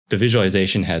the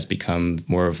visualization has become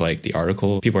more of like the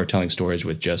article. People are telling stories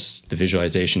with just the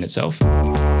visualization itself.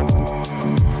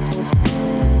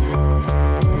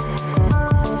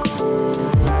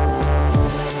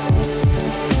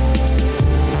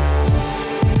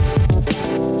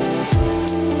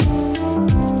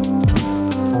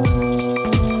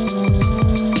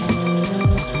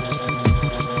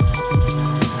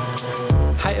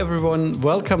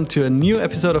 Welcome to a new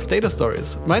episode of Data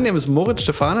Stories. My name is Moritz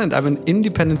Stefan and I'm an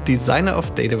independent designer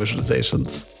of data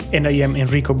visualizations. And I am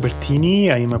Enrico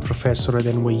Bertini. I am a professor at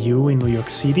NYU in New York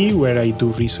City, where I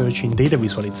do research in data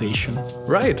visualization.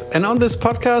 Right. And on this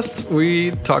podcast,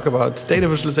 we talk about data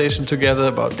visualization together,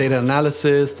 about data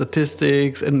analysis,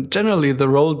 statistics, and generally the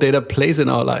role data plays in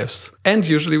our lives. And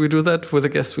usually we do that with a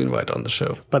guest we invite on the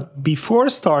show. But before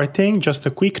starting, just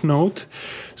a quick note.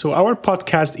 So our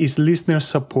podcast is listener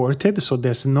supported, so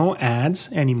there's no ads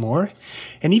anymore.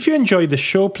 And if you enjoy the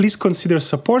show, please consider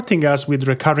supporting us with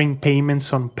recurring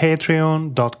payments on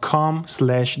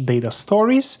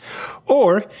patreon.com/datastories.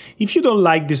 Or if you don't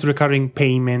like this recurring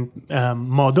payment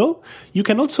model, you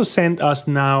can also send us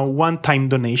now one-time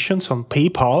donations on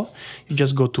PayPal. You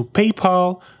just go to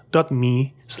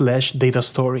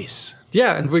paypal.me/datastories.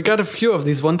 Yeah, and we got a few of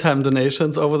these one-time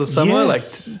donations over the summer, like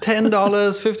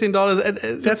 $10, $15. And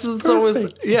it's always,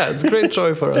 it's great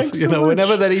joy for us. So much.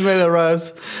 Whenever that email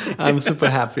arrives, I'm super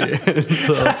happy.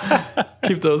 So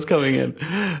keep those coming in.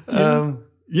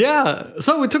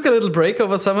 So we took a little break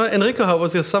over summer. Enrico, how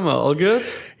was your summer? All good?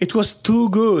 It was too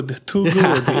good.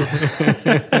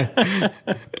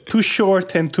 Too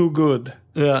short and too good.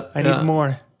 Yeah, I need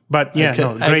more. But great.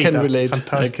 I can relate.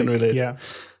 Fantastic. I can relate. Yeah.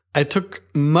 I took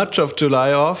much of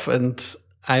July off and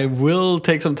I will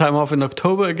take some time off in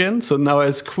October again. So now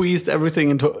I squeezed everything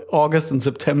into August and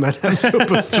September and I'm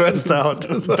super stressed out.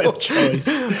 So, bad choice.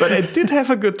 But I did have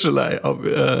a good July,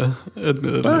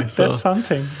 admittedly. Well, that's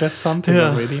something. That's something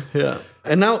already. Yeah.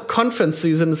 And now conference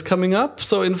season is coming up.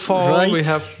 So in fall, we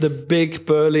have the big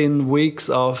Berlin weeks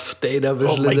of data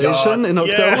visualization in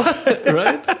October,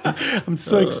 right? I'm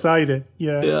so excited.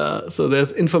 Yeah. So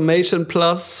there's Information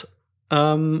Plus.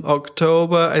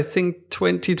 October, I think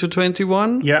 20 to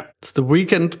 21. Yeah. It's the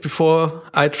weekend before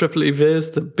IEEE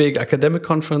Viz, the big academic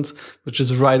conference, which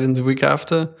is right in the week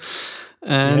after.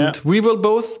 And we will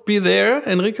both be there,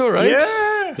 Enrico, right?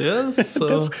 Yeah. Yes. So.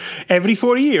 That's every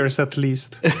 4 years at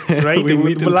least, right? We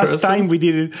meet in last person. time we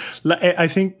did it, I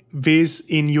think Viz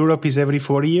in Europe is every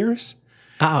 4 years.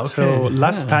 Ah, okay. So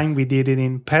last time we did it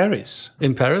in Paris.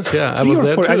 In Paris, yeah. I was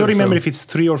there too. I don't remember if it's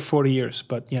 3 or 4 years,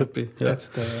 but could be,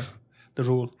 that's the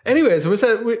rule. Anyways, we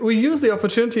said we use the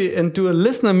opportunity and do a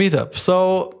listener meetup.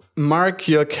 So mark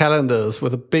your calendars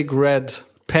with a big red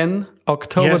pen,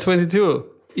 October 22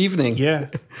 evening. Yeah.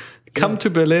 Come to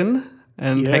Berlin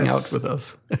and hang out with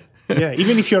us.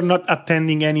 Even if you're not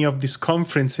attending any of these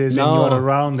conferences and you're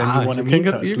around and you want to meet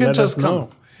us, you can let just us know. Come.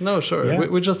 No, sure. Yeah.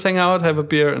 We just hang out, have a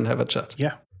beer, and have a chat.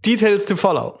 Yeah. Details to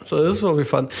follow. So this will be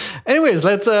fun. Anyways,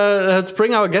 let's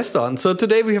bring our guest on. So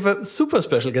today we have a super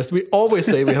special guest. We always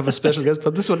say we have a special guest,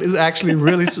 but this one is actually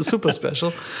really super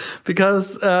special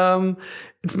because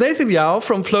it's Nathan Yao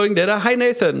from Flowing Data. Hi,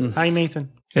 Nathan. Hi,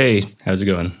 Nathan. Hey, how's it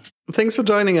going? Thanks for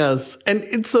joining us. And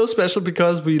it's so special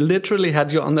because we literally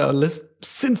had you on our list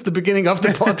since the beginning of the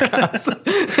podcast.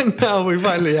 And now we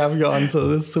finally have you on. So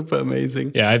this is super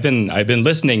amazing. Yeah, I've been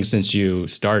listening since you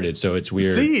started, so it's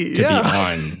weird to be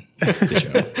on the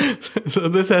show. So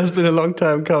this has been a long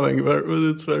time coming, but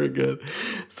it's very good.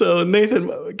 So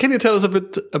Nathan, can you tell us a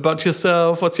bit about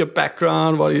yourself? What's your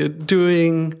background? What are you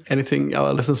doing? Anything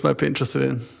our listeners might be interested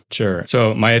in? Sure.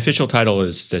 So my official title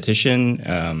is statistician.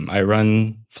 I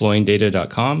run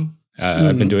flowingdata.com.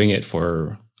 I've been doing it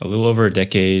for a little over a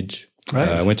decade. Right.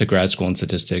 I went to grad school in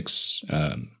statistics,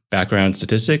 background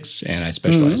statistics, and I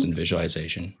specialize in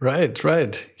visualization. Right.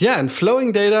 Yeah, and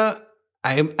Flowing Data,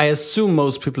 I assume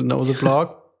most people know the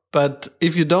blog, but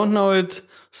if you don't know it,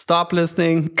 stop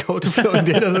listening, go to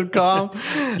flowingdata.com.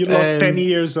 You lost 10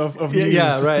 years of news.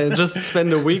 Yeah, right. Just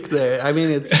spend a week there. I mean,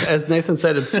 it's as Nathan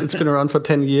said, it's been around for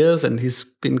 10 years and he's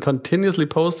been continuously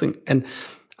posting. And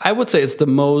I would say it's the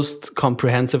most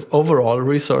comprehensive overall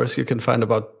resource you can find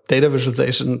about data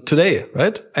visualization today,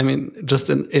 right? I mean,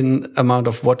 just in amount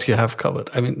of what you have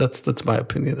covered. I mean, that's my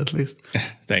opinion, at least.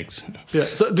 Thanks. Yeah.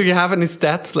 So do you have any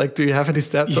stats? Do you have any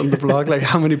stats on the blog? Like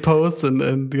how many posts and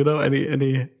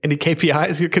any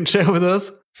KPIs you can share with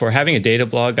us? For having a data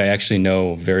blog, I actually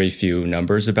know very few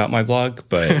numbers about my blog,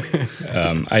 but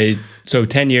so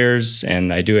 10 years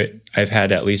and I do it. I've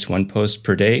had at least one post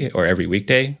per day or every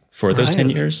weekday for those 10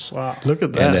 years. Wow. Look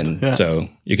at that. And then, so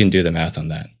you can do the math on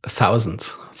that.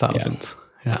 Thousands.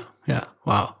 Yeah.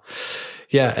 Wow.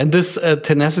 Yeah, and this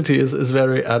tenacity is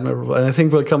very admirable, and I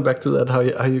think we'll come back to that. How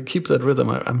you keep that rhythm?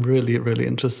 I'm really really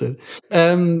interested.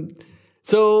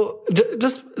 So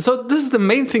this is the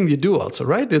main thing you do, also,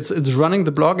 right? It's running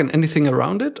the blog and anything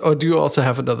around it, or do you also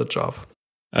have another job?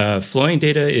 Flowing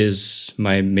data is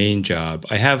my main job.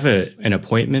 I have an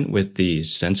appointment with the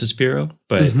Census Bureau,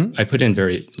 but I put in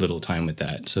very little time with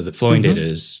that. So the flowing data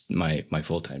is my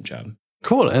full-time job.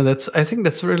 Cool. And I think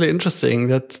that's really interesting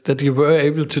that you were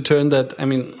able to turn that, I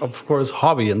mean, of course,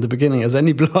 hobby in the beginning as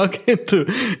any blog into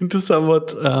somewhat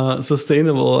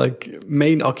sustainable, like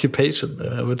main occupation,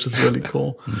 which is really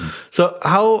cool. So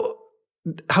how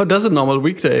does a normal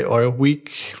weekday or a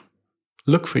week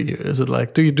look for you? Is it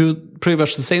like, do you do pretty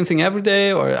much the same thing every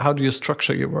day, or how do you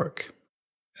structure your work?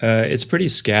 It's pretty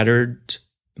scattered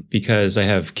because I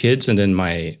have kids, and then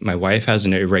my wife has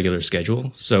an irregular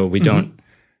schedule. So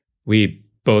we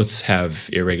both have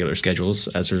irregular schedules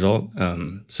as a result.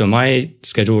 So my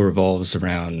schedule revolves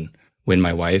around when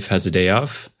my wife has a day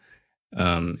off.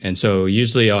 And so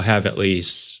usually I'll have at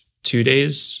least 2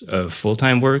 days of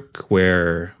full-time work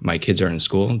where my kids are in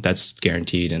school. That's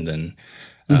guaranteed. And then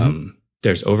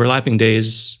there's overlapping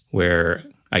days where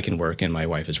I can work and my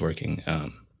wife is working.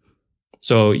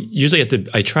 So usually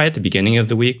I try at the beginning of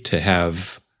the week to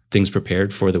have things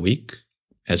prepared for the week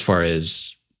as far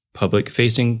as public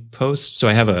facing posts. So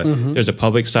I have there's a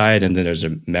public side and then there's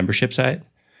a membership side.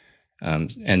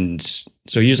 And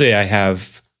so usually I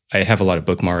have a lot of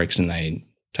bookmarks and I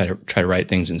try to write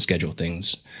things and schedule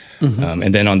things.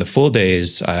 And then on the full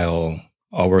days, I'll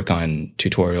work on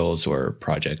tutorials or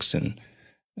projects and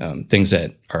things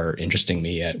that are interesting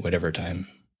me at whatever time.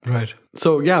 Right.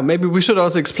 So yeah, maybe we should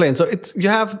also explain. So you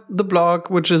have the blog,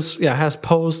 which has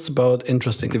posts about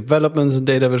interesting developments in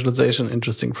data visualization,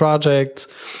 interesting projects.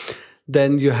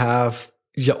 Then you have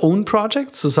your own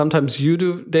projects. So sometimes you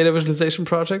do data visualization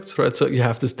projects, right? So you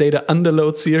have this data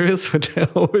underload series, which I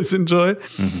always enjoy.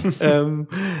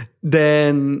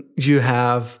 Then you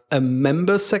have a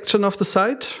member section of the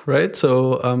site, right?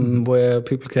 So where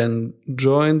people can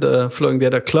join the Flowing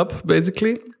Data Club,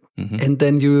 basically. And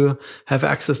then you have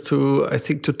access to, I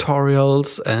think,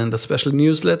 tutorials and a special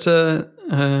newsletter,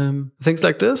 things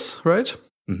like this, right?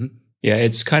 Yeah,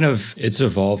 it's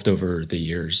evolved over the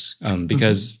years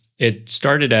because it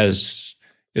started as,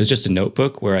 it was just a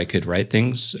notebook where I could write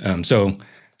things. So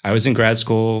I was in grad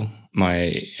school,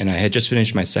 and I had just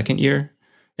finished my second year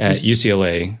at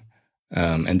UCLA.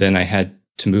 And then I had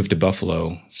to move to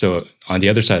Buffalo, so on the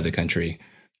other side of the country.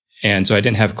 And so I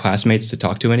didn't have classmates to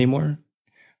talk to anymore.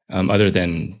 Other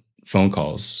than phone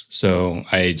calls. So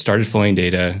I started Flowing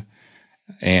Data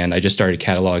and I just started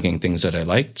cataloging things that I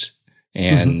liked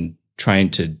and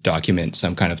trying to document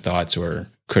some kind of thoughts or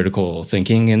critical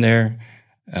thinking in there.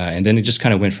 And then it just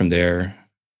kind of went from there,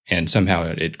 and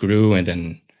somehow it grew. And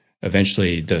then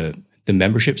eventually the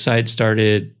membership side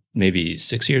started maybe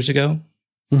 6 years ago.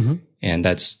 And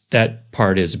that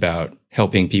part is about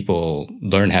helping people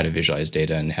learn how to visualize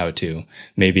data and how to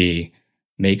maybe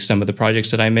make some of the projects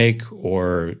that I make,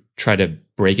 or try to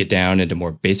break it down into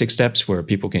more basic steps where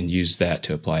people can use that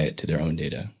to apply it to their own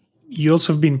data. You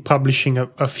also have been publishing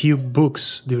a few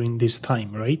books during this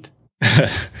time, right?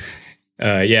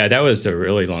 Yeah, that was a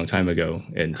really long time ago,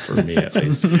 and for me at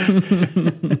least.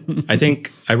 I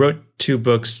think I wrote 2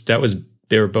 books.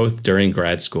 They were both during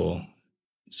grad school.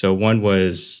 So one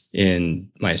was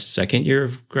in my second year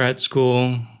of grad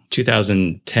school,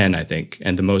 2010, I think.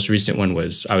 And the most recent one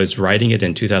was, I was writing it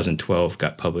in 2012,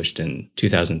 got published in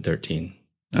 2013.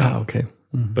 Okay.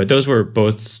 But those were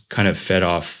both kind of fed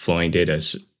off Flowing Data.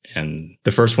 And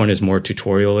the first one is more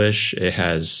tutorial-ish. It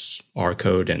has R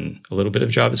code and a little bit of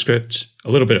JavaScript,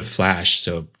 a little bit of Flash.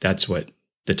 So that's what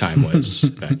the time was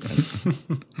back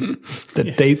then.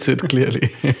 That dates it clearly.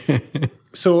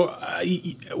 So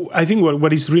I think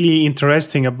what is really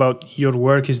interesting about your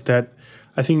work is that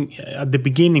I think at the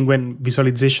beginning, when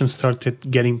visualization started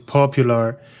getting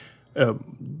popular,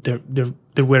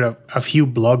 there were a few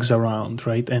blogs around,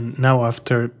 right? And now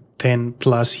after 10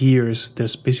 plus years,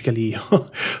 there's basically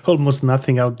almost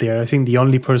nothing out there. I think the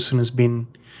only person who's been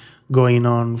going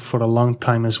on for a long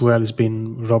time as well has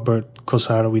been Robert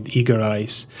Cosaro with Eager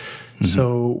Eyes.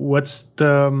 So what's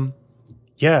the...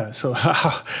 Yeah, so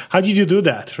how did you do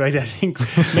that, right? I think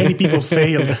many people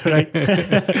failed, right?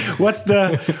 What's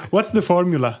the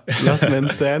formula? Last man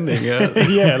standing.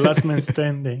 Yeah, last man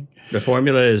standing. The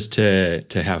formula is to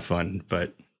have fun,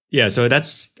 but yeah, so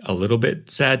that's a little bit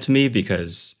sad to me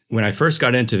because when I first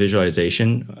got into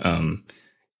visualization,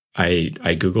 I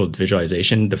Googled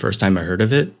visualization the first time I heard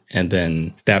of it, and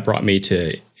then that brought me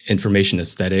to information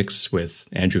aesthetics with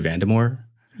Andrew Vandemore.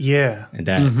 Yeah. And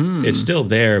that it's still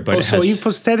there, but so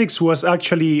Infostatics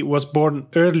was born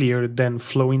earlier than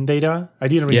Flowing Data. I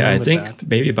didn't remember I think that.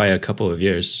 maybe by a couple of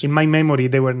years. In my memory,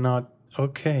 they were not.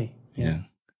 Okay. Yeah.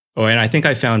 Oh, and I think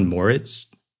I found Moritz.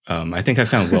 I think I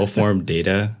found well-formed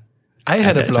data. I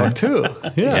had a blog too.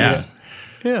 Yeah.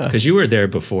 Yeah. Because you were there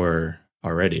before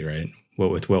already, right?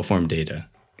 With well-formed data.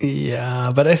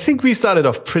 Yeah, but I think we started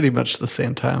off pretty much the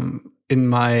same time in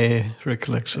my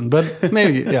recollection. But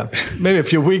maybe, maybe a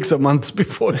few weeks or months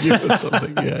before you or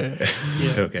something. Yeah.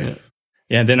 Okay.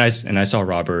 Yeah, and then I saw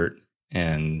Robert,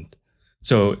 and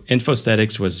so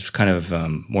Infostatics was kind of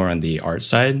more on the art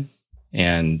side,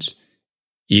 and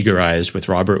Eager-Eyes with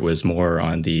Robert was more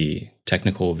on the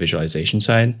technical visualization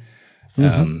side.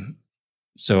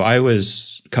 So I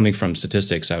was coming from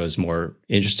statistics. I was more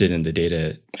interested in the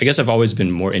data. I guess I've always been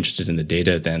more interested in the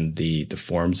data than the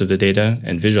forms of the data.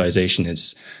 And visualization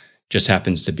just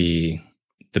happens to be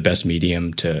the best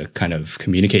medium to kind of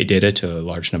communicate data to a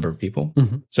large number of people.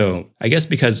 So I guess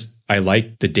because I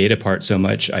like the data part so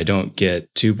much, I don't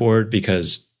get too bored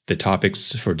because the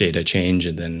topics for data change,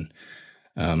 and then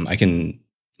I can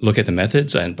look at the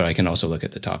methods, but I can also look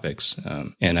at the topics.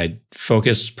 And I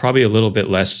focus probably a little bit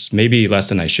less, maybe less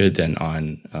than I should, than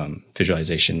on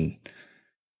visualization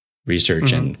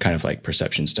research and kind of like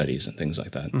perception studies and things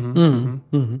like that.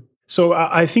 So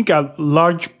I think a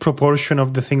large proportion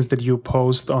of the things that you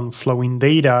post on Flowing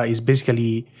Data is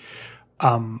basically,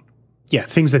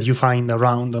 things that you find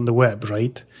around on the web,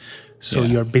 right? So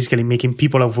you're basically making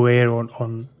people aware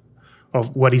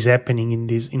of what is happening in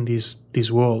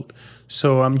this world.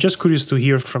 So I'm just curious to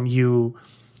hear from you.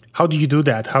 How do you do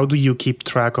that? How do you keep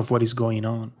track of what is going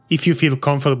on? If you feel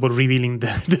comfortable revealing the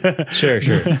Sure.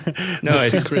 No, the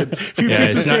it's secret. Feel free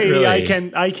to say really...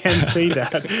 I can say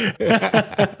that.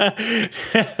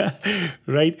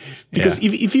 Right? Because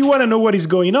if you want to know what is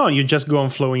going on, you just go on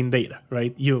Flowing Data,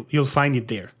 right? You'll find it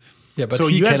there. Yeah, but so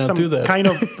you have cannot some do that. kind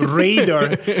of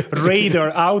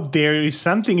radar out there. If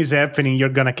something is happening, you're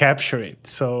gonna capture it.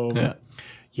 So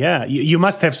you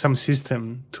must have some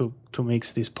system to make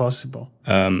this possible.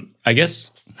 I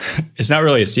guess it's not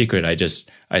really a secret.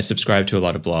 I subscribe to a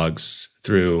lot of blogs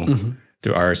through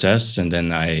RSS, and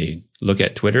then I look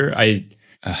at Twitter.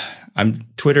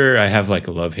 Twitter. I have like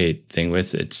a love-hate thing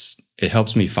with it. It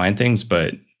helps me find things,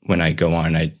 but when I go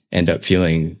on, I end up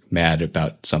feeling mad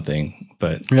about something.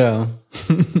 But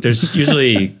there's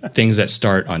usually things that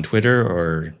start on Twitter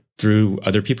or through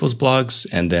other people's blogs,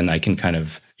 and then I can kind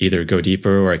of either go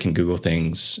deeper or I can Google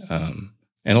things.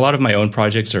 And a lot of my own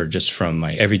projects are just from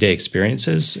my everyday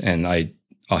experiences, and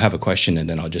I'll have a question and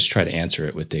then I'll just try to answer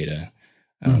it with data.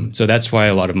 So that's why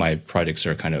a lot of my projects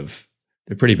are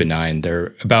they're pretty benign.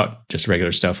 They're about just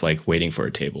regular stuff like waiting for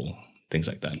a table, things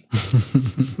like that.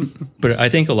 But I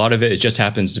think a lot of it just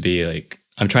happens to be like,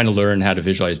 I'm trying to learn how to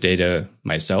visualize data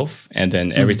myself. And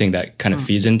then everything that kind of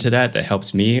feeds into that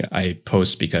helps me, I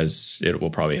post because it will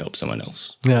probably help someone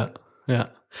else. Yeah.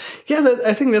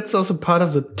 I think that's also part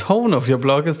of the tone of your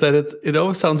blog, is that it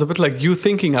always sounds a bit like you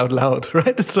thinking out loud,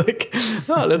 right? It's like,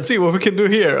 let's see what we can do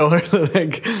here, or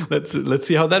like let's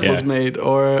see how that was made,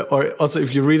 or also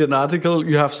if you read an article,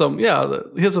 you have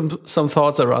here's some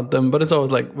thoughts around them, but it's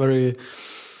always like very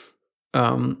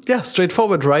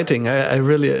straightforward writing. I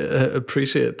really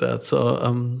appreciate that. So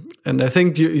and I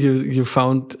think you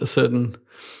found a certain,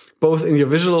 both in your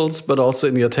visuals but also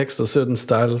in your text, a certain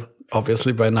style.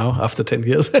 Obviously, by now, after 10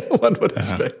 years, one would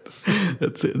expect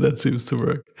that seems to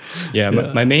work. Yeah.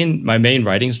 My main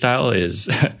writing style is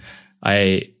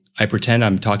I pretend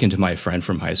I'm talking to my friend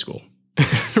from high school.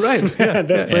 Right. Yeah,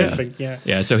 that's perfect.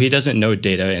 Yeah. So he doesn't know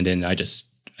data, and then I just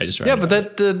write. Yeah, but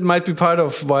that might be part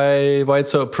of why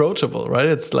it's so approachable, right?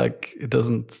 It's like it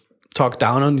doesn't talk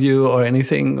down on you or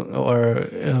anything,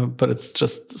 but it's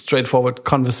just straightforward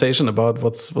conversation about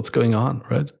what's going on,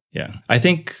 right? Yeah, I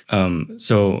think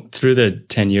so. Through the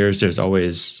 10 years, there's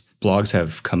always blogs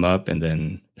have come up and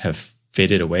then have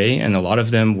faded away, and a lot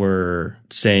of them were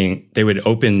saying they would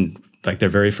open, like their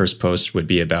very first post would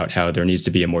be about how there needs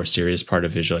to be a more serious part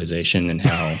of visualization and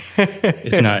how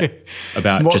it's not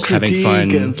about just having fun.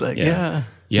 Like,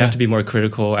 you have to be more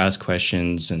critical, ask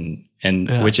questions, and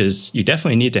which is you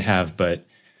definitely need to have, but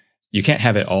you can't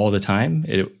have it all the time.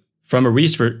 From a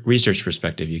research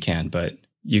perspective, you can, but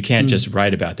you can't just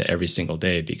write about that every single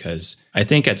day, because I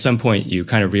think at some point you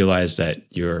kind of realize that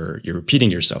you're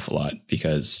repeating yourself a lot,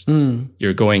 because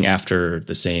you're going after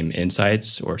the same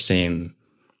insights or same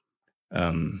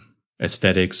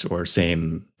aesthetics or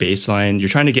same baseline. You're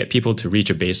trying to get people to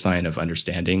reach a baseline of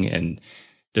understanding, and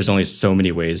there's only so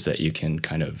many ways that you can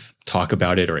kind of talk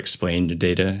about it or explain the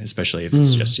data, especially if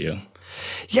it's just you.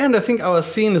 Yeah, and I think our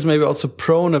scene is maybe also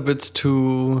prone a bit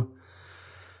to,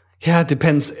 it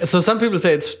depends. So some people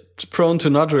say it's prone to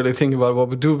not really think about what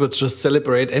we do, but just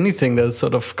celebrate anything that's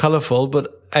sort of colorful.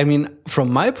 But I mean,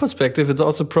 from my perspective, it's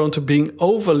also prone to being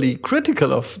overly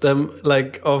critical of them,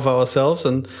 like of ourselves,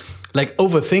 and like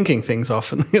overthinking things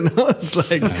often. It's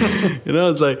like,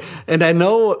 it's like, and I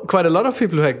know quite a lot of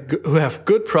people who have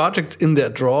good projects in their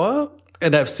drawer,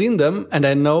 and I've seen them, and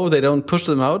I know they don't push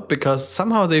them out because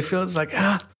somehow they feel it's like,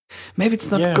 maybe it's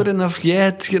not good enough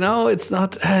yet. It's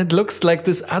not, it looks like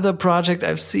this other project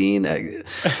I've seen. I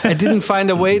didn't find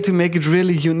a way to make it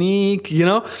really unique,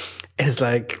 It's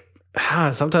like,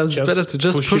 sometimes it's better to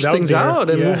just push things out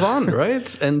and move on,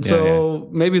 right? And so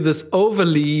maybe this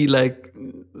overly like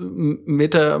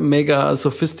mega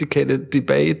sophisticated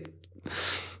debate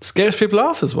scares people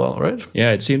off as well, right?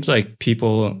 Yeah, it seems like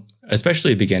people,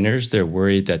 especially beginners, they're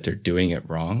worried that they're doing it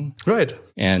wrong. Right.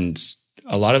 And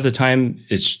a lot of the time,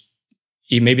 it's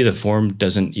maybe the form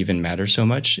doesn't even matter so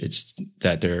much. It's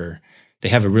that they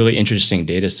have a really interesting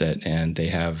data set, and they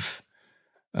have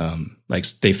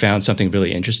they found something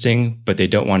really interesting, but they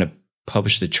don't want to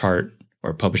publish the chart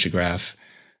or publish a graph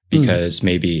because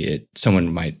maybe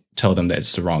someone might tell them that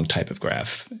it's the wrong type of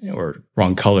graph or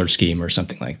wrong color scheme or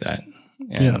something like that.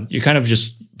 And you kind of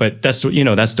but that's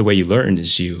the way you learn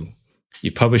is you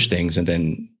publish things and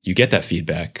then you get that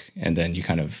feedback, and then you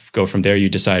kind of go from there. You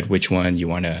decide which one you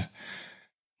want to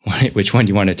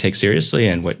take seriously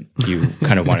and what you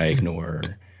kind of want to ignore,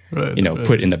 or,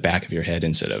 put in the back of your head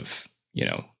instead of,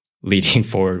 leading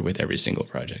forward with every single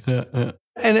project. Yeah.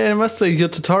 And I must say, your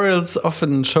tutorials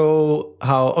often show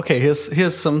how,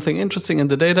 here's something interesting in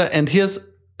the data, and here's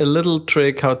a little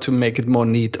trick how to make it more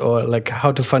neat, or like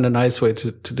how to find a nice way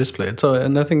to display it. So,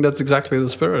 and I think that's exactly the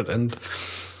spirit. And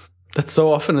that's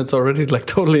so often it's already like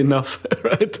totally enough,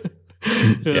 right?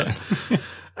 Yeah.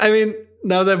 I mean,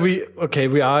 now that we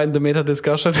are in the meta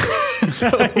discussion, so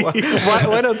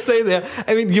why not stay there?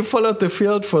 I mean, you followed the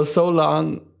field for so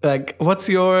long. Like, what's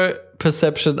your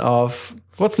perception of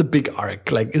what's the big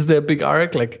arc? Like, is there a big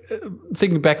arc? Like,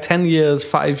 thinking back 10 years,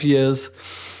 5 years,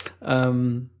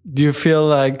 do you feel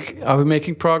like, are we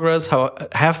making progress? How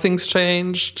have things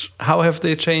changed? How have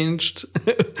they changed?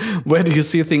 Where do you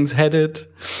see things headed?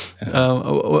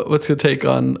 What's your take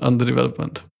on the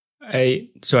development?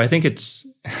 So I think it's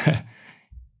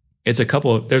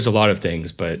there's a lot of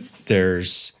things, but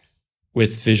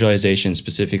with visualization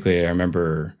specifically, I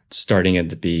remember starting at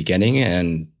the beginning,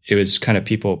 and it was kind of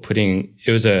people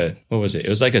it was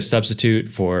like a substitute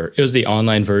it was the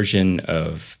online version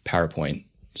of PowerPoint.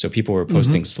 So people were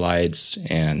posting slides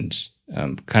and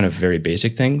kind of very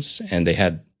basic things, and they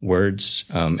had words,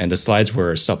 and the slides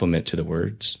were a supplement to the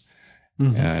words.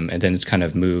 And then it's kind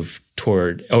of moved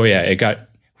toward,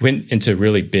 went into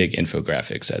really big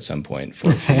infographics at some point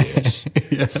for a few years.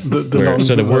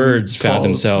 So the words found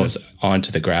themselves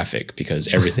onto the graphic because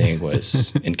everything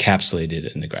was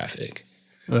encapsulated in the graphic.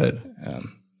 Right.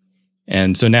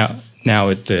 And so now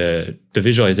the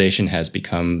visualization has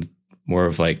become more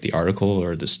of like the article,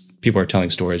 or people are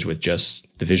telling stories with just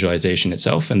the visualization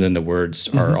itself, and then the words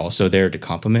are also there to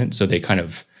complement. So they kind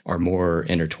of are more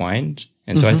intertwined.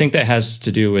 And so I think that has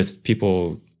to do with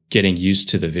people getting used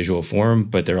to the visual form,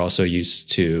 but they're also used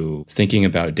to thinking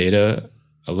about data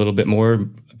a little bit more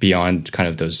beyond kind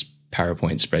of those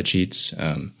PowerPoint spreadsheets.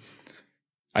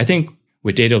 I think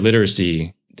with data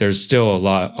literacy, there's still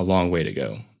a long way to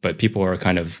go, but people are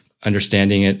kind of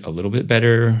understanding it a little bit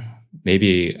better,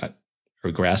 maybe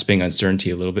or grasping uncertainty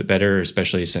a little bit better,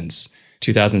 especially since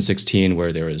 2016,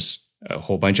 where there was a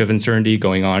whole bunch of uncertainty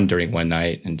going on during one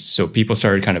night. And so people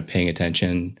started kind of paying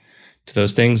attention to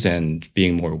those things and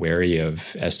being more wary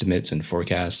of estimates and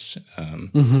forecasts.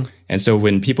 And so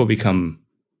when people become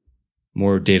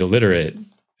more data literate,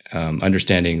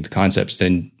 understanding the concepts,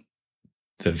 then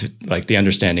the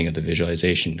understanding of the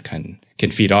visualization can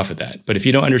feed off of that. But if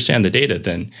you don't understand the data,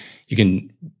 then you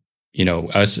can,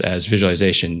 us as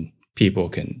visualization people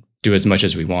can do as much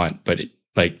as we want. But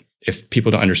if people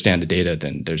don't understand the data,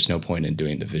 then there's no point in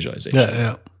doing the visualization.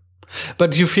 Yeah.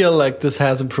 But you feel like this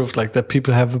has improved, like that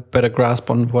people have a better grasp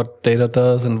on what data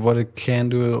does and what it can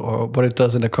do, or what it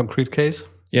does in a concrete case?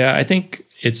 Yeah, I think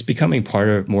it's becoming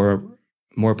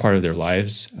more part of their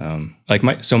lives.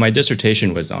 My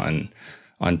dissertation was on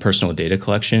personal data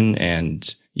collection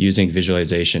and using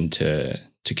visualization to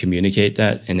communicate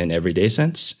that in an everyday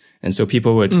sense. And so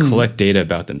people would collect data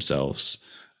about themselves,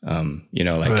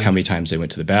 right. How many times they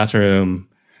went to the bathroom,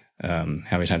 how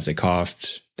many times they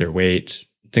coughed, their weight,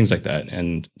 things like that.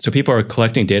 And so people are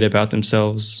collecting data about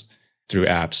themselves through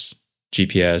apps,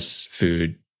 GPS,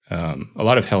 food, a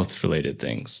lot of health related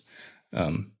things.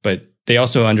 But they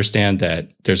also understand that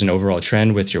there's an overall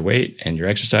trend with your weight and your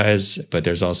exercise, but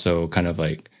there's also kind of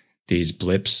like these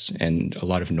blips and a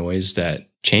lot of noise that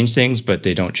change things, but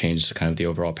they don't change kind of the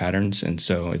overall patterns. And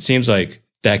so it seems like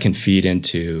that can feed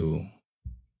into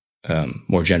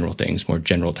more general things, more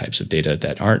general types of data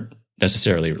that aren't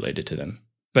necessarily related to them.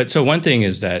 But so one thing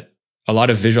is that a lot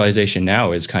of visualization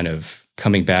now is kind of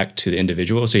coming back to the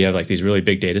individual. So you have like these really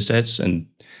big data sets, and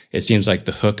it seems like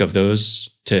the hook of those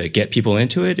to get people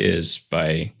into it is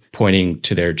by pointing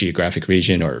to their geographic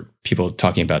region or people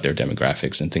talking about their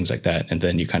demographics and things like that. And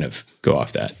then you kind of go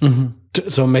off that. Mm-hmm.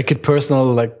 So make it personal,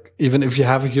 like even if you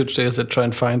have a huge data set, try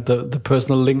and find the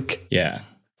personal link. Yeah.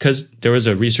 Because there was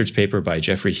a research paper by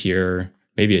Jeffrey Heer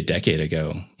maybe a decade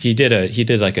ago. He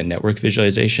did like a network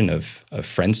visualization of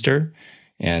Friendster.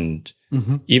 And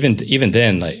even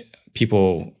then, like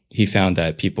he found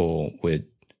that people would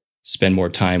spend more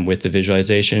time with the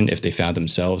visualization if they found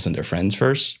themselves and their friends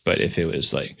first. But if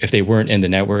they weren't in the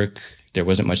network, there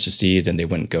wasn't much to see, then they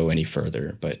wouldn't go any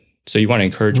further. But so you want to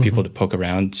encourage people to poke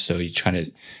around. So you try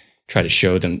to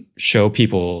show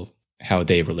people how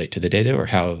they relate to the data, or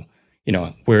how,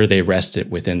 where they rest it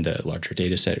within the larger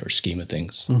data set or scheme of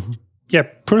things. Mm-hmm. Yeah.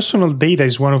 Personal data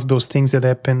is one of those things that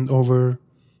happened over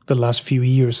the last few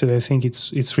years that I think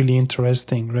it's really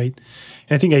interesting, right?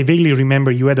 And I think I vaguely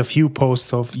remember you had a few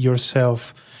posts of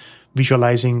yourself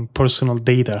visualizing personal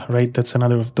data, right? That's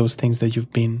another of those things that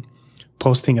you've been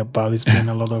posting about. It's been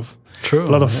a lot of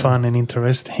fun and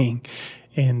interesting.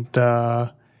 And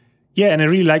and I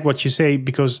really like what you say,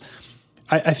 because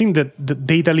I think that the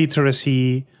data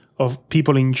literacy of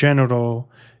people in general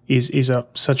is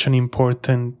such an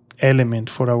important element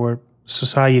for our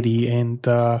society. And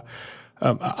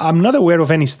I'm not aware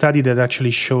of any study that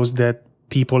actually shows that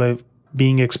people are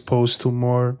being exposed to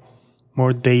more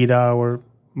data or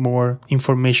more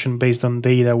information based on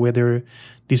data, whether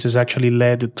this has actually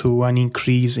led to an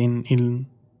increase in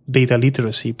data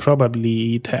literacy.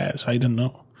 Probably it has. I don't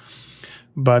know.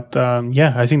 But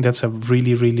I think that's a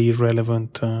really, really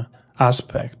relevant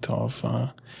aspect of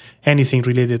anything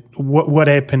related. What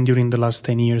happened during the last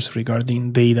 10 years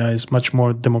regarding data is much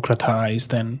more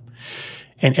democratized and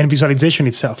visualization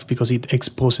itself, because it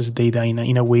exposes data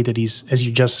in a way that is, as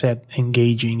you just said,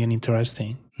 engaging and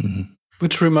interesting. Mm-hmm.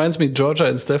 Which reminds me, Georgia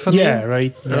and Stephanie. Yeah,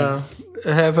 right. Yeah.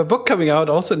 Have a book coming out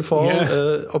also in fall.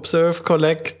 Yeah. Observe,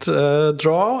 Collect,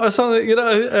 Draw, or something.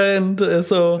 And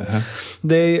so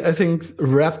they, I think,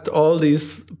 wrapped all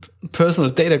these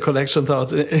personal data collection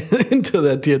thoughts into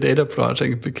their Dear Data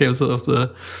project. It became sort of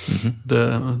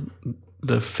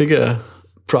the figure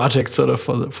project sort of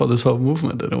for this whole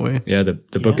movement in a way. Yeah,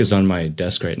 the book is on my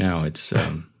desk right now. It's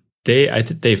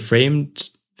they framed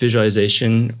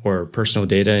visualization or personal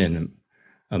data in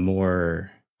a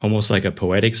more almost like a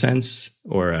poetic sense,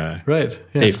 or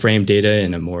they frame data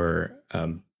in a more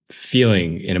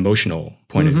feeling and emotional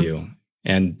point of view,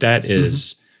 and that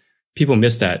is people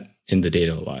miss that in the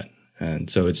data a lot, and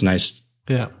so it's nice.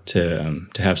 To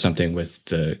have something with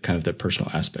the kind of the personal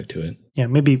aspect to it. Yeah,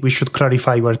 maybe we should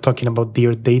clarify we're talking about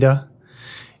Dear Data,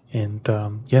 and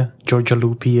Georgia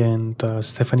Lupi and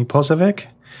Stephanie Posavec.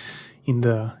 In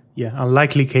the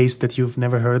unlikely case that you've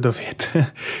never heard of it,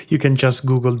 you can just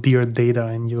Google Dear Data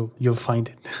and you'll find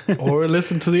it. Or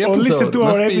listen to the episode. Or listen to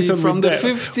our episode from the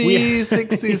 50s,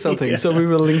 60s, something. So we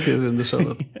will link it in the show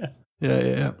notes.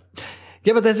 Yeah.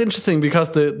 Yeah, but that's interesting,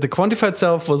 because the quantified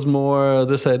self was more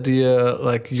this idea,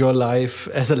 like your life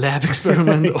as a lab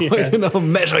experiment, or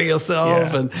measure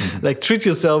yourself and like treat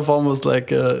yourself almost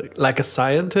like a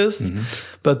scientist.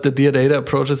 But the Dear Data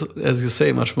approach is, as you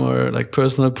say, much more like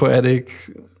personal, poetic,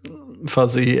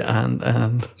 fuzzy,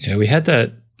 and we had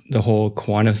the whole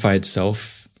quantified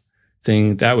self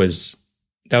thing. That was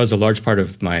a large part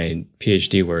of my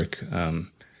PhD work.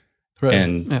 Right.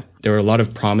 And there were a lot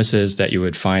of promises that you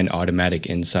would find automatic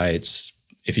insights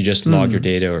if you just log your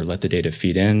data or let the data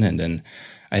feed in. And then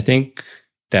I think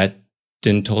that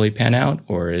didn't totally pan out,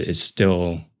 or is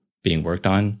still being worked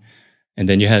on. And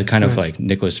then you had kind of like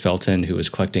Nicholas Felton, who was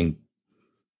collecting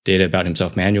data about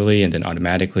himself manually and then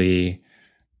automatically.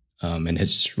 And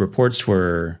his reports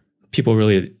people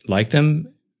really liked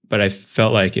them, but I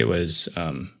felt like it was,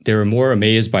 they were more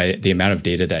amazed by the amount of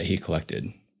data that he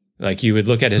collected. Like you would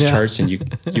look at his charts and you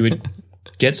would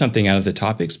get something out of the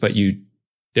topics, but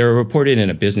they were reported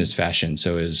in a business fashion.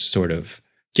 So it was sort of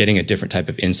getting a different type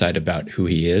of insight about who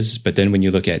he is. But then when you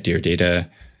look at Dear Data,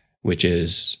 which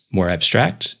is more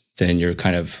abstract, then you're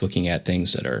kind of looking at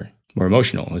things that are more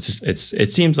emotional. It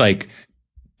seems like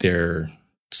they're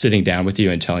sitting down with you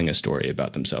and telling a story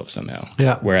about themselves somehow.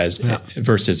 Yeah. Whereas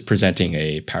versus presenting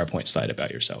a PowerPoint slide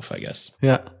about yourself, I guess.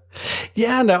 Yeah.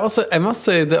 Yeah, and I must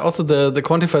say that also the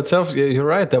quantified self, you're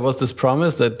right. There was this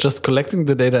promise that just collecting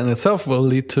the data in itself will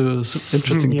lead to some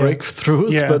interesting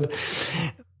breakthroughs. Yeah. But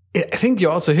I think you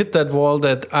also hit that wall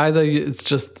that either it's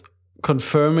just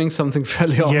confirming something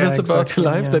fairly obvious about your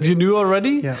life that you knew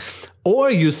already,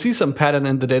 or you see some pattern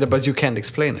in the data, but you can't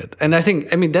explain it. And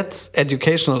I mean, that's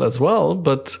educational as well,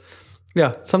 but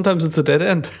yeah, sometimes it's a dead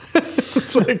end.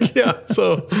 It's like,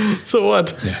 so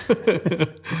what?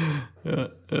 Yeah.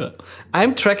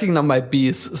 I'm tracking now my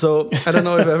bees. So I don't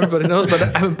know if everybody knows,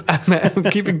 but I'm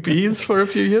keeping bees for a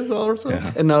few years also.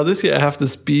 Yeah. And now this year I have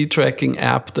this bee tracking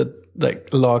app that like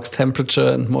logs temperature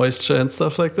and moisture and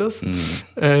stuff like this.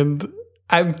 And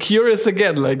I'm curious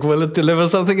again, like, will it deliver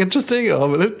something interesting, or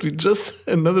will it be just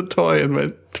another toy in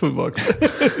my toolbox,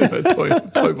 in my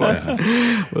toy box?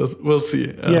 Yeah. We'll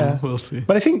see. We'll see.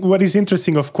 But I think what is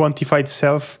interesting of quantified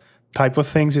self type of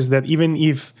things is that even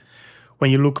if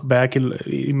when you look back,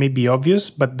 it may be obvious,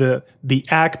 but the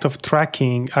act of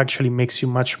tracking actually makes you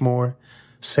much more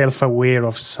self-aware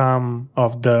of some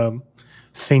of the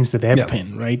things that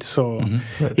happen, right? So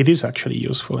it is actually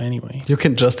useful anyway. You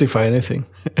can justify anything.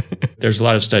 There's a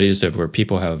lot of studies where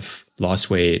people have lost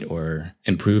weight or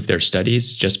improved their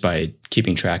studies just by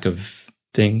keeping track of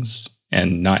things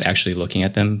and not actually looking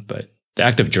at them, but the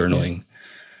act of journaling,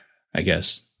 I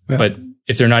guess. Yeah. But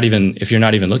if you're not even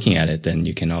looking at it, then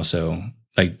you can also,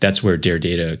 like, that's where Dear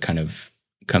Data kind of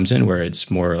comes in, where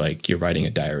it's more like you're writing a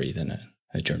diary than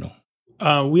a journal.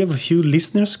 We have a few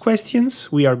listeners'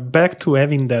 questions. We are back to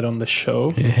having that on the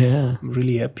show. Yeah. I'm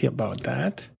really happy about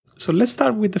that. So let's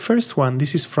start with the first one.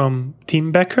 This is from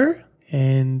Tim Becker.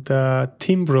 And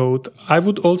Tim wrote, I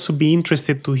would also be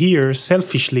interested to hear,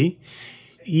 selfishly,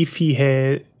 if he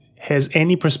has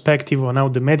any perspective on how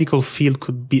the medical field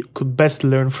could best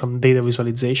learn from data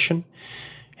visualization.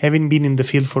 Having been in the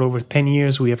field for over 10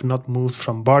 years, we have not moved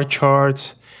from bar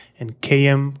charts and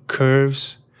KM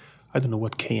curves. I don't know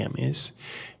what KM is.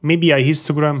 Maybe a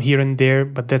histogram here and there,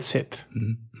 but that's it.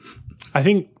 I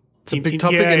think it's a big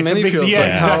topic in many fields. Yeah,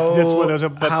 like exactly. That's what I was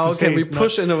about how to say. Can we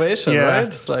push innovation, right?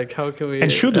 It's like, how can we... And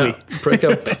should we? break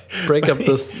up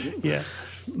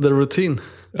the routine.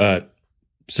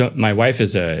 So my wife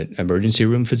is an emergency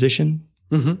room physician.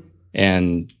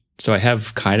 And so I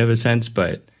have kind of a sense,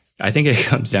 but I think it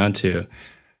comes down to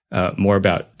more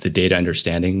about the data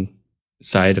understanding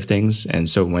side of things. And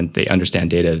so when they understand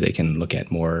data, they can look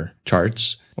at more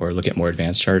charts or look at more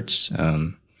advanced charts.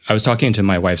 I was talking to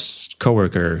my wife's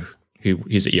coworker,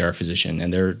 he's an ER physician,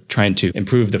 and they're trying to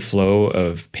improve the flow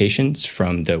of patients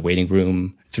from the waiting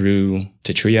room through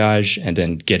to triage and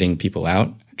then getting people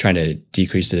out, trying to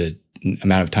decrease the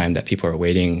amount of time that people are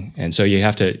waiting. And so you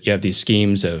have these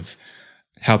schemes of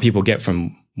how people get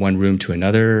from one room to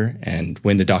another and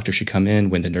when the doctor should come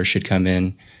in, when the nurse should come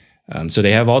in. So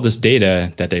they have all this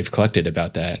data that they've collected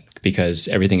about that because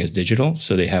everything is digital.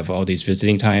 So they have all these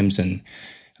visiting times and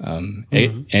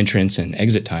entrance and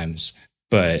exit times,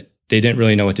 but they didn't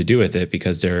really know what to do with it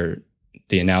because the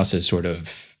analysis sort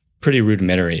of pretty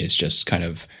rudimentary. It's just kind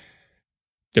of,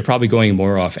 they're probably going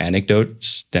more off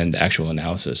anecdotes than the actual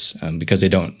analysis because they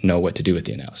don't know what to do with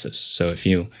the analysis. So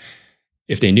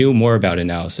if they knew more about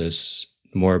analysis,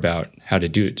 more about how to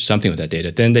do something with that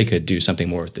data, then they could do something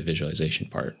more with the visualization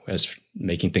part, as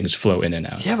making things flow in and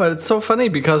out. Yeah, but it's so funny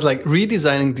because like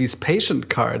redesigning these patient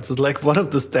cards is like one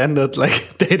of the standard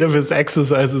like data viz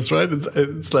exercises, right?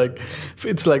 It's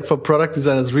like for product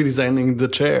designers redesigning the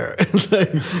chair. It's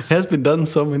like it has been done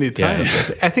so many times.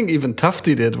 Yeah. I think even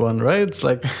Tufte did one, right? It's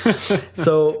like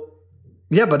so.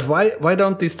 Yeah, but why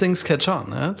don't these things catch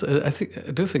on? I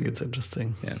do think it's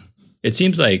interesting. Yeah. It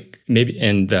seems like maybe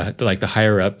in the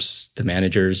higher ups, the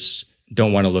managers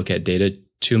don't want to look at data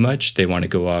too much. They want to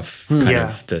go off kind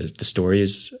of the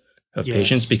stories of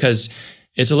patients because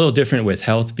it's a little different with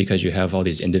health because you have all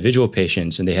these individual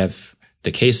patients and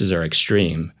the cases are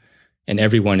extreme and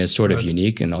everyone is sort of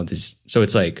unique and all this. So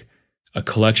it's like a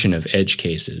collection of edge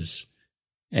cases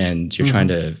and you're trying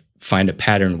to find a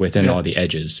pattern within all the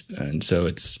edges. And so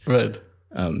it's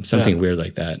something weird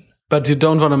like that. But you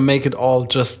don't want to make it all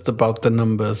just about the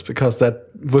numbers because that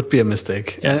would be a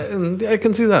mistake. Yeah. And I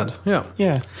can see that.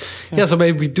 Yeah. So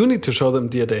maybe we do need to show them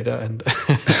Dear Data and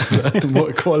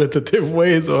more qualitative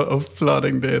ways of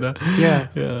plotting data.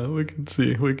 Yeah, we can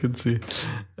see.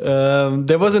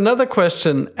 There was another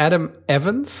question. Adam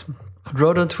Evans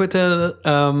wrote on Twitter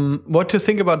what to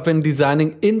think about when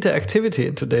designing interactivity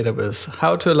into database,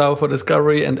 how to allow for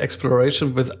discovery and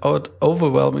exploration without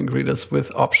overwhelming readers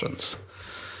with options.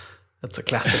 That's a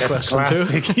classic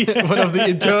question too. Yeah. One of the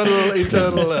eternal it's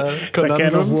a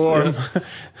can of worm.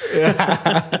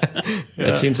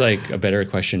 It seems like a better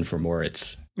question for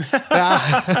Moritz.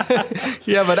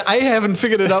 Yeah, but I haven't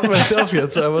figured it out myself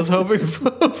yet, so I was hoping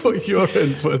for your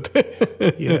input.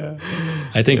 Yeah.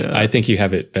 I think you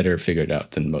have it better figured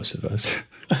out than most of us.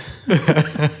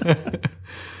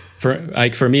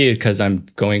 For me, because I'm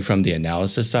going from the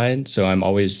analysis side, so I'm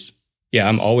always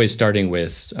starting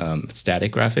with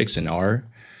static graphics in R,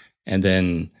 and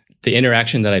then the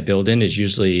interaction that I build in is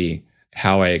usually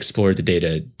how I explore the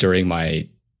data during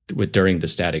the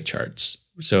static charts.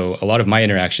 So a lot of my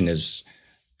interaction is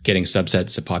getting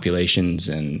subsets of populations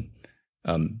and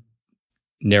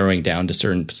narrowing down to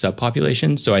certain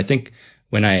subpopulations. So I think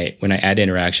when I add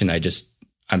interaction,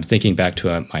 I'm thinking back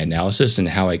to my analysis and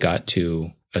how I got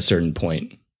to a certain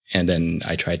point, and then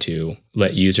I try to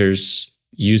let users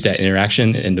use that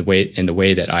interaction in the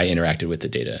way that I interacted with the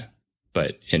data,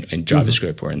 but in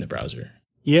JavaScript or in the browser.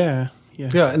 Yeah.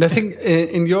 Yeah, and I think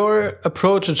in your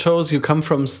approach, it shows you come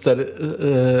from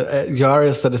you are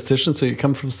a statistician, so you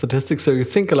come from statistics. So you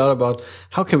think a lot about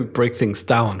how can we break things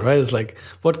down, right? It's like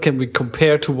what can we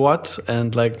compare to what,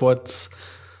 and like what's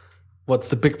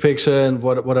the big picture, and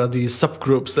what are these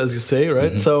subgroups, as you say,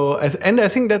 right? Mm-hmm. So I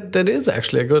think that is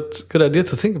actually a good idea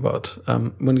to think about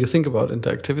when you think about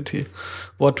interactivity.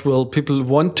 What will people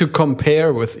want to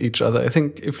compare with each other? I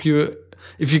think if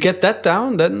you get that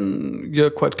down, then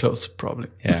you're quite close, probably.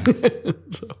 Yeah.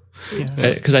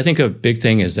 Because I think a big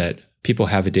thing is that people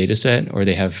have a data set, or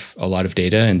they have a lot of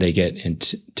data, and they get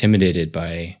intimidated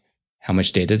by how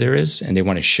much data there is, and they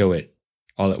want to show it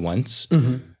all at once.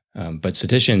 Mm-hmm. But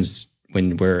statisticians,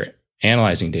 when we're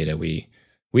analyzing data, we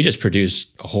just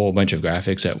produce a whole bunch of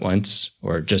graphics at once,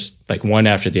 or just like one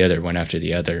after the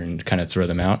other, and kind of throw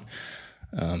them out.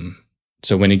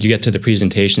 So when you get to the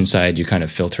presentation side, you kind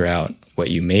of filter out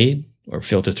what you made, or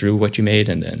filter through what you made,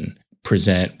 and then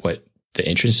present what the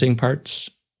interesting parts.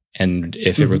 And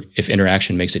if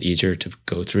interaction makes it easier to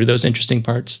go through those interesting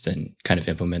parts, then kind of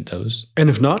implement those. And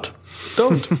if not,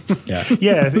 don't. Yeah.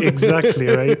 Yeah, exactly.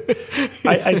 Right.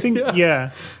 I think,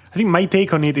 I think my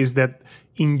take on it is that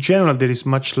in general, there is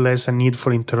much less a need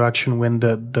for interaction when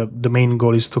the main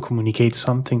goal is to communicate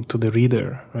something to the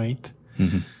reader, right?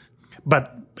 Mm-hmm.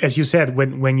 But as you said,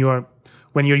 when you're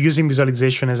using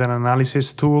visualization as an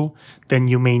analysis tool, then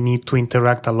you may need to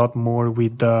interact a lot more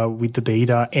with the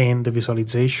data and the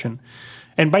visualization.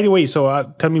 And by the way,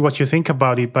 so tell me what you think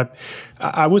about it. But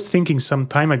I was thinking some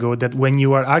time ago that when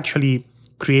you are actually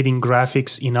creating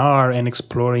graphics in R and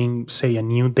exploring, say, a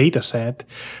new data set,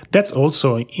 that's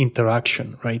also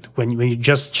interaction, right? When you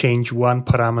just change one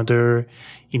parameter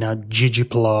in a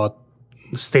ggplot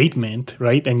statement,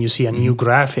 right, and you see a new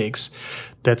graphics,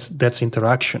 that's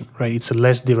interaction, right? It's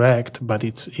less direct, but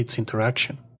it's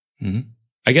interaction. Mm-hmm.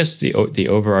 I guess the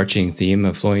overarching theme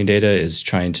of flowing data is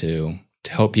trying to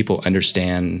help people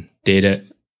understand data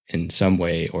in some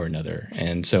way or another,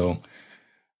 and so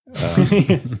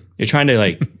you're trying to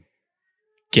like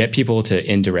get people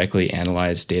to indirectly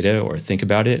analyze data or think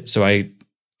about it. So a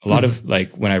lot of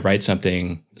like when I write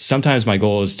something, sometimes my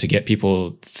goal is to get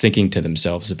people thinking to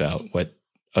themselves about what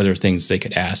other things they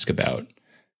could ask about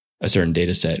a certain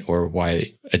data set, or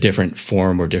why a different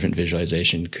form or different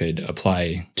visualization could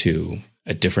apply to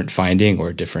a different finding or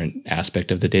a different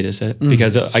aspect of the data set. Mm-hmm.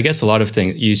 Because I guess a lot of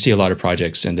things, you see a lot of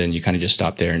projects and then you kind of just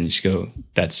stop there and you just go,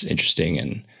 that's interesting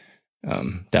and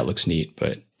that looks neat.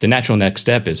 But the natural next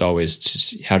step is always to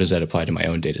see, how does that apply to my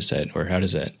own data set? Or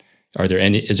is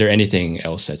there anything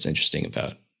else that's interesting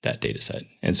about that data set?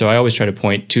 And so I always try to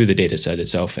point to the data set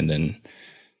itself, and then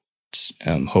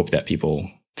hope that people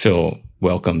feel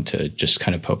welcome to just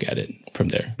kind of poke at it from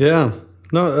there. Yeah,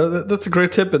 no, that's a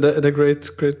great tip and a great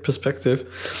perspective.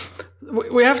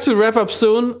 We have to wrap up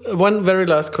soon. One very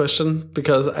last question,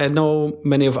 because I know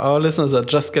many of our listeners are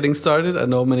just getting started. I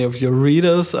know many of your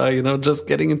readers are, just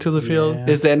getting into the field. Yeah.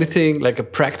 Is there anything like a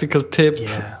practical tip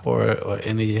or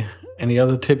any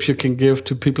other tips you can give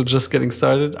to people just getting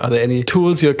started? Are there any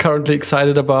tools you're currently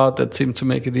excited about that seem to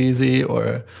make it easy,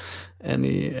 or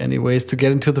any ways to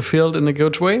get into the field in a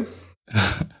good way?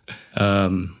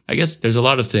 I guess there's a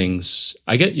lot of things.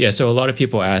 So a lot of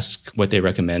people ask what they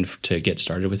recommend to get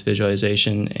started with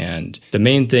visualization. And the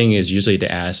main thing is usually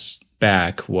to ask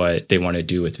back what they want to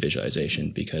do with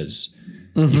visualization, because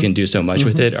you can do so much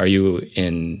with it. Are you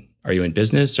in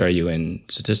business? Are you in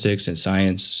statistics and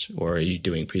science? Or are you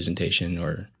doing presentation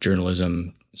or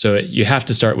journalism? So you have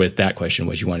to start with that question,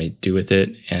 what you want to do with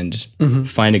it, and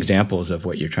find examples of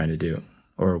what you're trying to do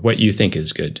or what you think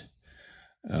is good.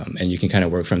 And you can kind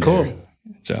of work from there.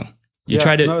 So you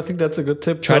try to. No, I think that's a good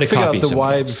tip. Try to figure copy out the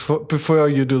why before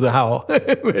you do the how,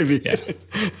 maybe. Yeah.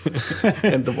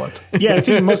 And the what. Yeah, I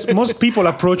think most people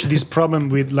approach this problem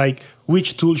with like,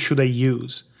 which tool should I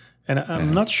use? And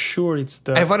I'm not sure it's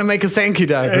the... I want to make a Sankey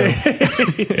diagram.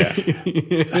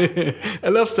 I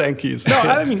love Sankeys. No,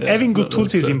 I mean, having good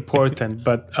tools is important,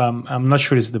 but I'm not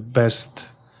sure it's the best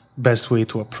way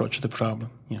to approach the problem.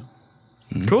 Yeah.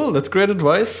 Cool, that's great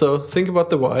advice. So think about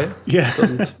the why. Yeah.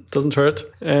 Doesn't hurt.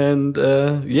 And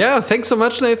thanks so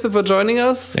much, Nathan, for joining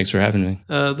us. Thanks for having me.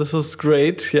 This was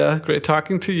great. Yeah, great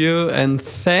talking to you. And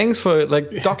thanks for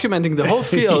documenting the whole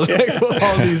field for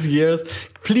all these years.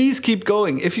 Please keep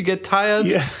going. If you get tired,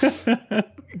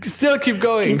 still keep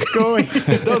going. Keep going.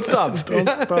 Don't stop. Don't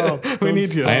stop. We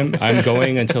need you. I'm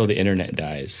going until the internet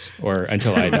dies, or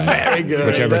until I die. Very good.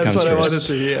 Whichever That's comes what first. I wanted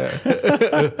to hear.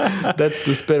 That's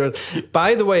the spirit.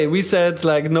 By the way, we said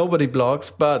nobody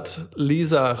blogs, but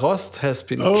Lisa Rost has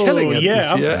been killing it this year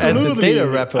at the Data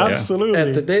Wrapper. Absolutely.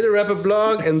 At the Data Wrapper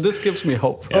blog, and this gives me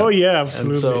hope. Oh, yeah,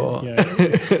 absolutely. And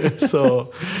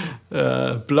so,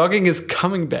 blogging is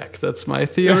coming back. That's my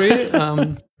theory.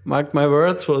 Mark my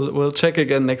words, we'll check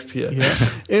again next year. Yeah.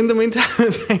 In the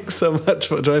meantime, thanks so much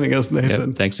for joining us, Nathan.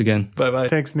 Yep, thanks again. Bye-bye.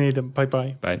 Thanks, Nathan.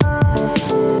 Bye-bye. Bye.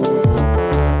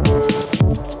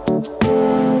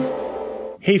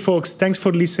 Hey folks, thanks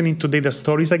for listening to Data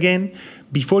Stories again.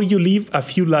 Before you leave, a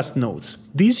few last notes.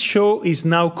 This show is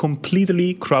now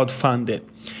completely crowdfunded.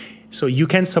 So you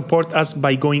can support us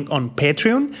by going on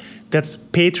Patreon. That's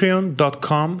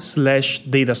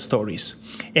patreon.com/datastories.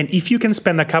 And if you can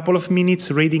spend a couple of minutes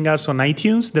rating us on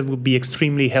iTunes, that would be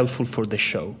extremely helpful for the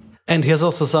show. And here's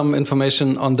also some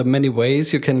information on the many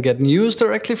ways you can get news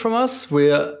directly from us.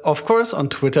 We're, of course, on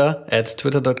Twitter at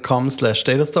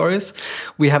twitter.com/datastories.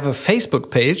 We have a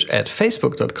Facebook page at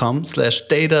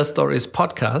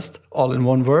facebook.com/datastoriespodcast, all in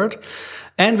one word.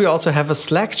 And we also have a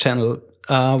Slack channel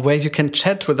where you can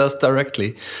chat with us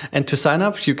directly. And to sign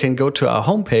up, you can go to our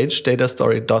homepage,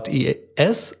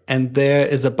 datastory.es, and there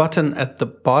is a button at the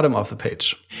bottom of the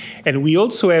page. And we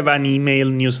also have an email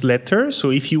newsletter.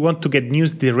 So if you want to get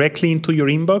news directly into your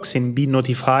inbox and be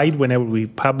notified whenever we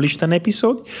publish an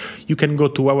episode, you can go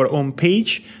to our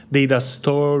homepage,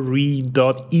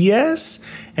 datastory.es,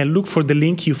 and look for the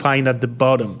link you find at the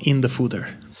bottom in the footer.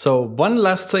 So one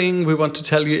last thing we want to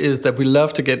tell you is that we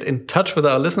love to get in touch with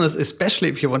our listeners, especially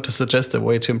if you want to suggest a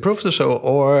way to improve the show,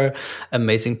 or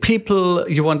amazing people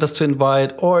you want us to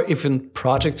invite, or even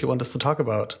projects you want us to talk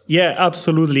about. Yeah,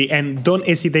 absolutely. And don't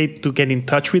hesitate to get in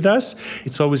touch with us.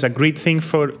 It's always a great thing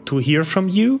to hear from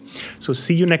you. So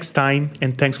see you next time,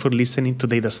 and thanks for listening to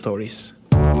Data Stories.